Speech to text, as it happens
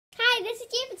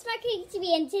Gia from Smart Cake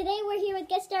TV, and today we're here with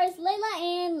guest stars Layla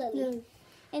and Lily.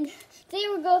 And today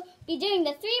we're going to be doing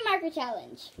the 3 marker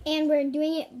challenge. And we're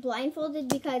doing it blindfolded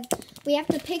because we have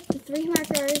to pick the 3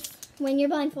 markers when you're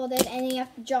blindfolded, and then you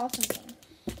have to draw something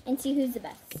and see who's the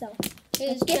best. So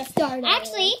let's get started.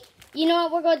 Actually, you know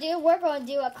what we're going to do? We're going to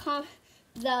do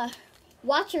the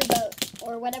watcher vote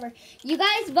or whatever. You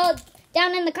guys vote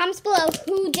down in the comments below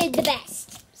who did the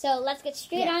best. So let's get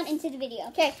straight on into the video.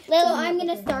 Okay, so I'm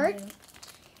going to start.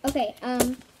 Okay,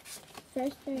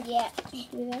 first, yeah.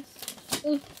 Do this.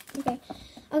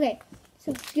 Okay,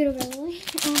 so scoot over, Lily.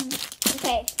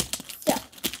 Okay, so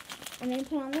I'm going to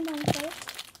put on the blindfold.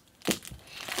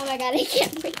 Oh my god, I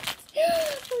can't breathe.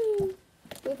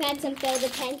 We've had some filled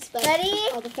attempts, but ready?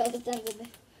 All the filled attempts are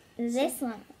This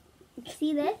one.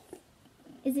 See this?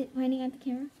 Is it pointing at the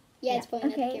camera? Yeah, it's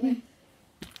pointing at the camera.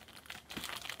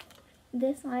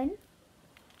 This one.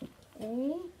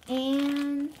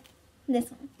 And this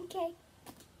one. Okay.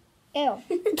 Ew.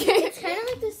 It's kind of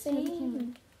like the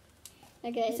same.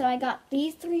 Okay. So I got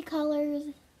these 3 colors.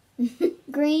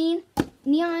 Green,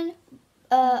 neon,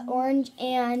 orange,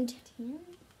 and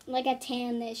like a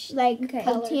tannish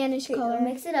color. Tannish color.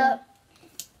 Mix it up.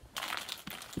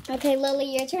 Okay,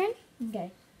 Lily, your turn.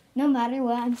 Okay. No matter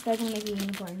what, I'm still gonna make a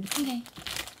unicorn. Okay.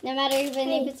 No matter even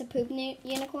if it's a poop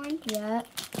unicorn? Yeah.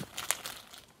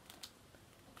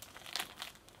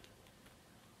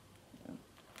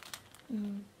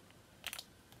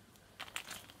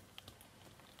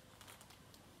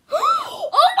 Oh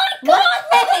my god,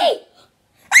 Lily!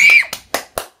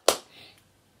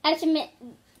 Actually,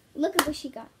 look at what she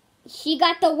got. She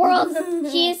got the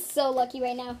world's. She is so lucky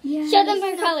right now. Yeah, show them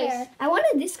her colors. I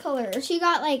wanted this color. She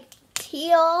got like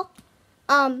teal,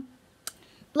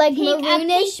 like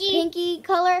maroonish, pinky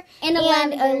color, and a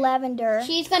lavender.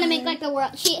 She's gonna make like the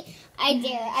world.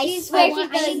 I swear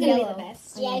she's gonna be the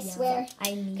best. Yeah, I swear.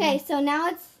 Okay, so now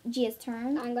it's Gia's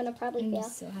turn. I'm gonna probably I'm fail.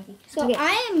 so happy. So Okay.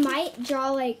 I might draw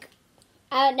like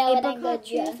I don't know what I'm gonna apricot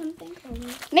tree or do. something.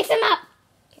 Mix them up.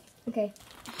 Okay.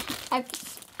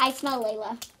 I smell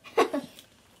Layla.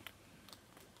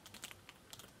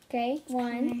 Okay,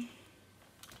 1.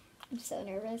 I'm so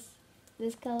nervous.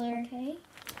 This color. Okay.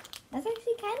 That's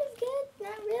actually kind of good.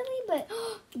 Not really, but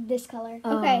this color.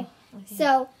 Oh, okay.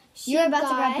 So You're about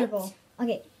to grab purple.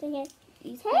 Okay. Hey,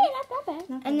 not that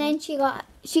bad. And then she got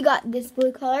this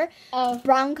blue color,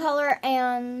 brown color,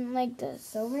 and like this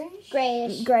Silverish?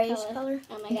 Grayish color.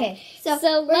 Oh my god. Okay. So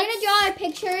we're gonna draw our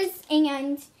pictures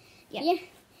and yeah.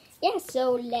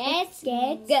 So let's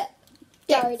get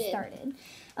started.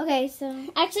 Okay, so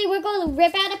Actually, we're going to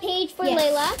rip out a page for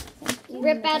Layla.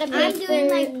 Rip out a page I'm doing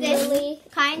for like this Lily.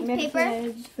 kind of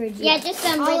paper. Yeah, just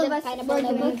All read of the us pineapple we're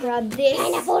gonna notebook. grab this.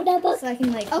 Pineapple notebook. So I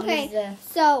can like Okay. use the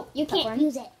So You can't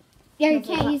use it. you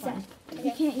Purple can't use platform. that.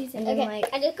 You can't use it. And then Okay,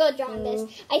 like I just go drawing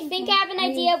this. I think I have an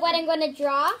idea of what I'm going to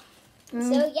draw.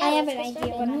 So yeah, I have an let's get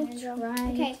idea what started. I'm gonna draw.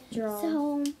 Okay, draw so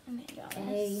I'm gonna draw a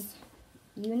this.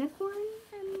 unicorn.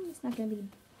 It's not gonna be.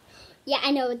 Yeah,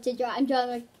 I know what to draw. I'm drawing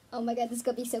like, oh my god, this is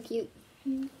going to be so cute.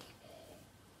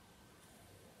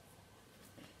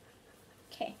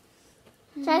 Okay.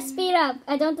 Try to speed up.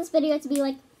 I don't want this video to be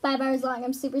like 5 hours long.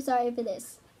 I'm super sorry for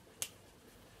this.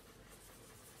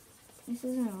 This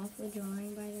is an awful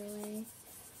drawing, by the way.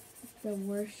 It's the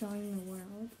worst drawing in the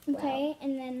world. Okay,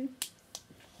 and then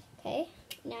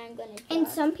Now I'm going to draw. and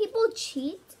some people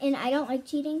cheat, and I don't like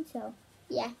cheating, so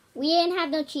Yeah, we didn't have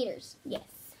no cheaters. yes.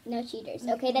 No cheaters.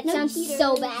 Okay, that No sounds cheaters.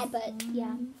 so bad, but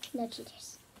Yeah. no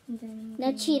cheaters. And then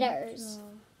No cheaters.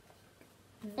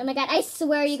 Oh my god, I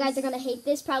swear you guys are going to hate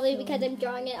this probably because I'm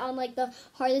drawing it on like the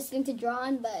hardest thing to draw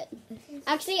on, but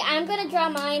actually I'm going to draw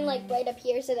mine like right up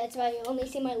here, so that's why you only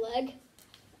see my leg.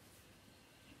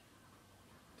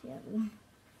 Yeah.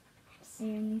 I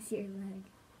only see your leg.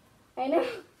 I know.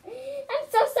 I'm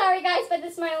so sorry guys, but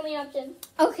this is my only option.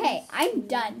 Okay, I'm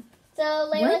done. So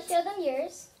Layla, What? show them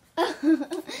yours.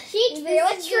 She drew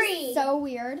a tree. So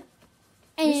weird.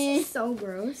 This And is so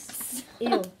gross.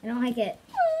 Ew, I don't like it.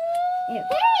 Ew.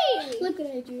 Hey! look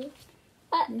what I drew.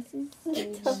 This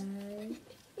is so bad.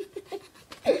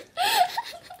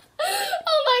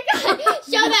 Oh my god!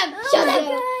 Show them! Show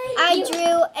them! I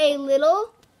drew a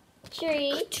little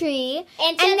Tree. and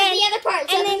And show them then the other part.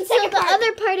 Show and them then the so second the part.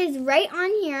 other part is right on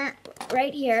here,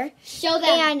 right here. Show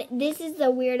them. And this is the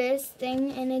weirdest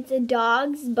thing, and it's a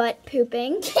dog's butt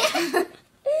pooping.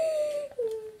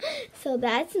 So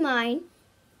that's mine.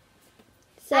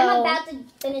 So I'm about to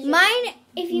finish mine,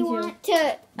 if you Me too. want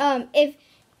to, if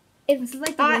This is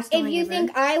like the worst if drawing you ever.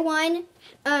 think I won,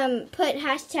 put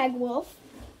hashtag wolf.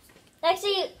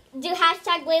 Actually, do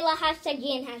hashtag Layla, hashtag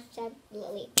G, and hashtag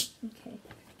Lily. Okay.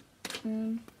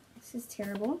 I This is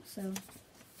terrible. So.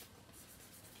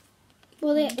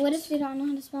 Well, what if they don't know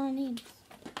how to spell our names?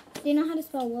 They know how to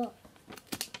spell wolf.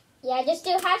 Yeah, just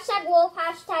do #wolf,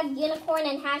 #unicorn,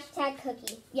 and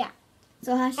 #cookie.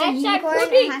 So #unicorn,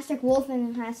 cookie. and #wolf,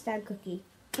 and then #cookie.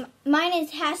 Mine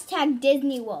is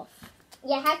 #Disney Wolf.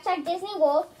 Yeah, #Disney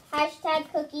Wolf,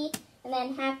 #cookie, and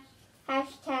then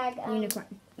Unicorn.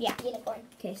 unicorn.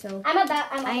 Okay, so I'm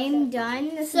I'm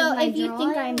done. This So is my if you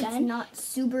think I'm drawing. done, it's not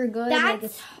super good. that's like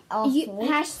it's awful.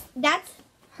 That's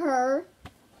her.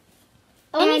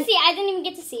 Let me And- see. I didn't even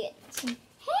get to see it. Hey,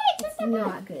 It's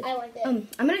not good. I like it.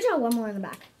 I'm gonna draw one more on the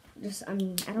back. Just I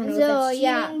don't know So, if that's cheating,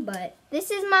 yeah. but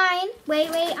This is mine. Wait,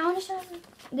 I want to show you.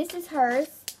 This is hers.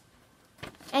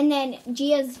 And then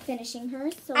Gia's finishing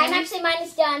hers. So Mine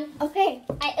is done. okay.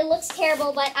 It looks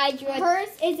terrible, but I drew it. Hers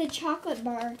is a chocolate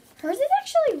bar. Hers is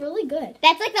actually really good.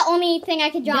 That's like the only thing I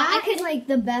could draw. that is like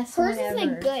the best Hers one is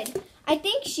ever. like good. I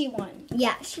think she won.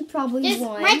 Yeah, she probably Just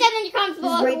won. write down in the comments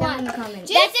below Just who write down in won. the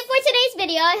comments. That's it for today's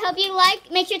video. I hope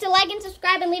you make sure to like and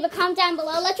subscribe and leave a comment down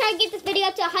below. Let's try to get this video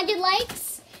up to 100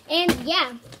 likes. And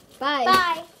yeah, bye.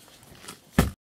 Bye.